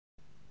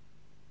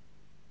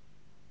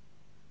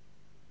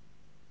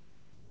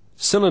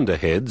cylinder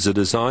heads are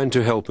designed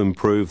to help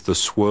improve the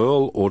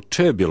swirl or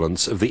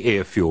turbulence of the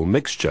air-fuel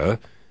mixture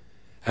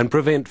and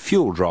prevent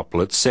fuel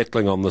droplets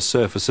settling on the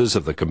surfaces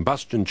of the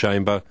combustion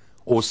chamber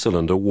or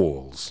cylinder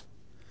walls.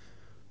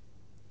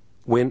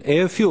 When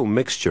air-fuel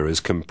mixture is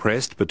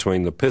compressed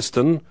between the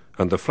piston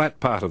and the flat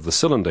part of the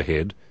cylinder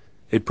head,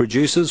 it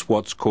produces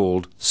what's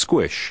called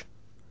squish.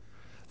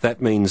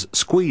 That means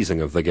squeezing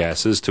of the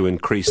gases to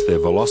increase their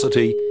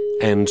velocity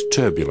and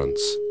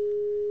turbulence.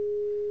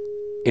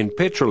 In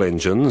petrol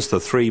engines, the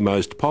three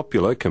most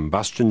popular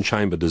combustion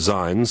chamber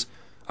designs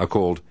are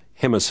called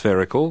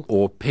hemispherical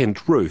or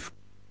pent roof,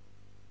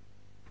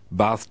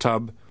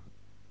 bathtub,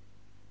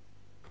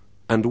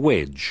 and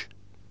wedge.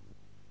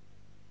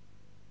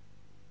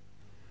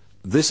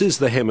 This is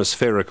the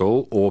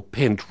hemispherical or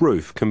pent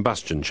roof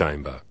combustion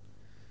chamber.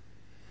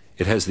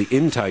 It has the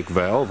intake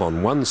valve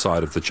on one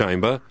side of the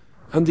chamber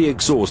and the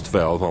exhaust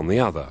valve on the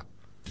other.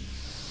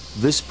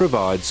 This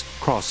provides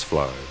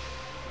cross-flow.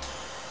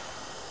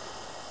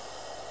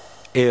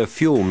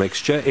 Air-fuel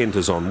mixture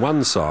enters on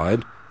one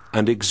side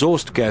and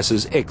exhaust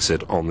gases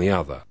exit on the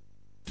other.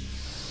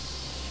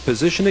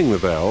 Positioning the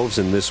valves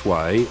in this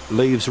way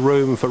leaves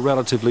room for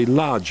relatively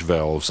large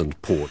valves and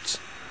ports,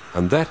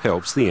 and that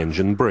helps the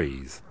engine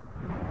breathe.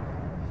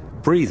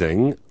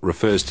 Breathing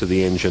refers to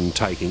the engine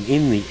taking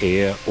in the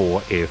air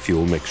or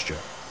air-fuel mixture.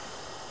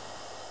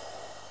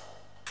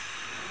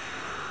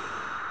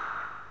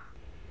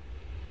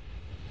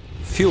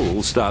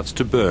 Fuel starts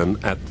to burn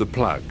at the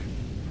plug.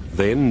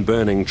 Then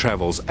burning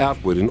travels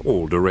outward in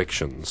all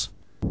directions.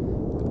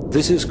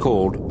 This is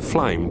called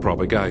flame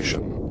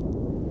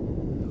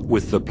propagation.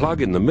 With the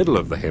plug in the middle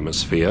of the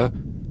hemisphere,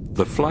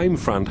 the flame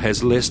front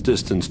has less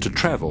distance to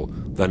travel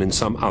than in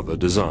some other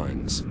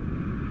designs.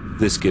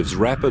 This gives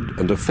rapid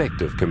and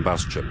effective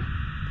combustion.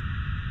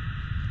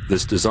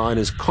 This design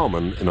is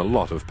common in a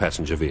lot of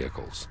passenger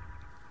vehicles.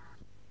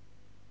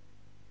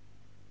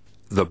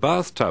 The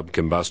bathtub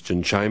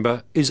combustion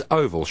chamber is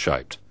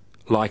oval-shaped,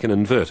 like an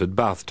inverted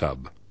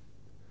bathtub.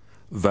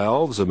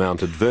 Valves are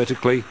mounted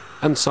vertically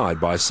and side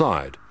by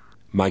side,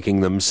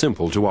 making them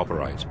simple to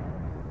operate.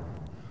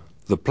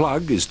 The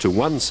plug is to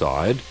one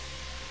side,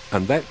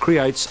 and that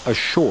creates a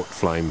short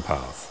flame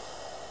path.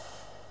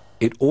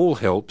 It all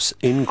helps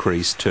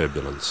increase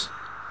turbulence.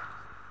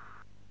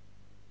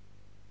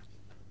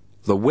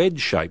 The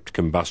wedge-shaped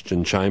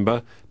combustion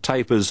chamber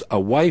tapers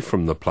away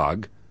from the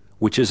plug,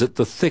 which is at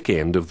the thick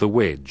end of the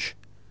wedge.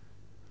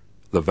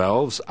 The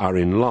valves are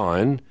in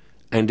line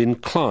and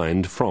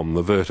inclined from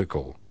the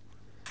vertical.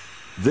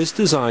 This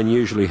design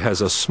usually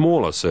has a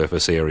smaller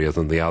surface area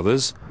than the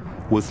others,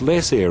 with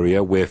less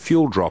area where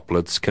fuel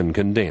droplets can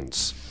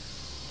condense.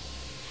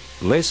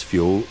 Less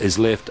fuel is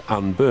left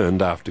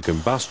unburned after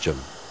combustion,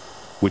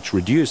 which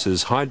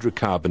reduces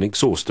hydrocarbon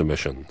exhaust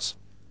emissions.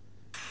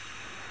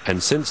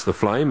 And since the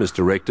flame is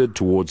directed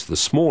towards the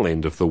small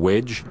end of the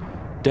wedge,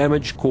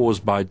 damage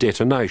caused by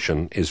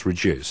detonation is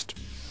reduced.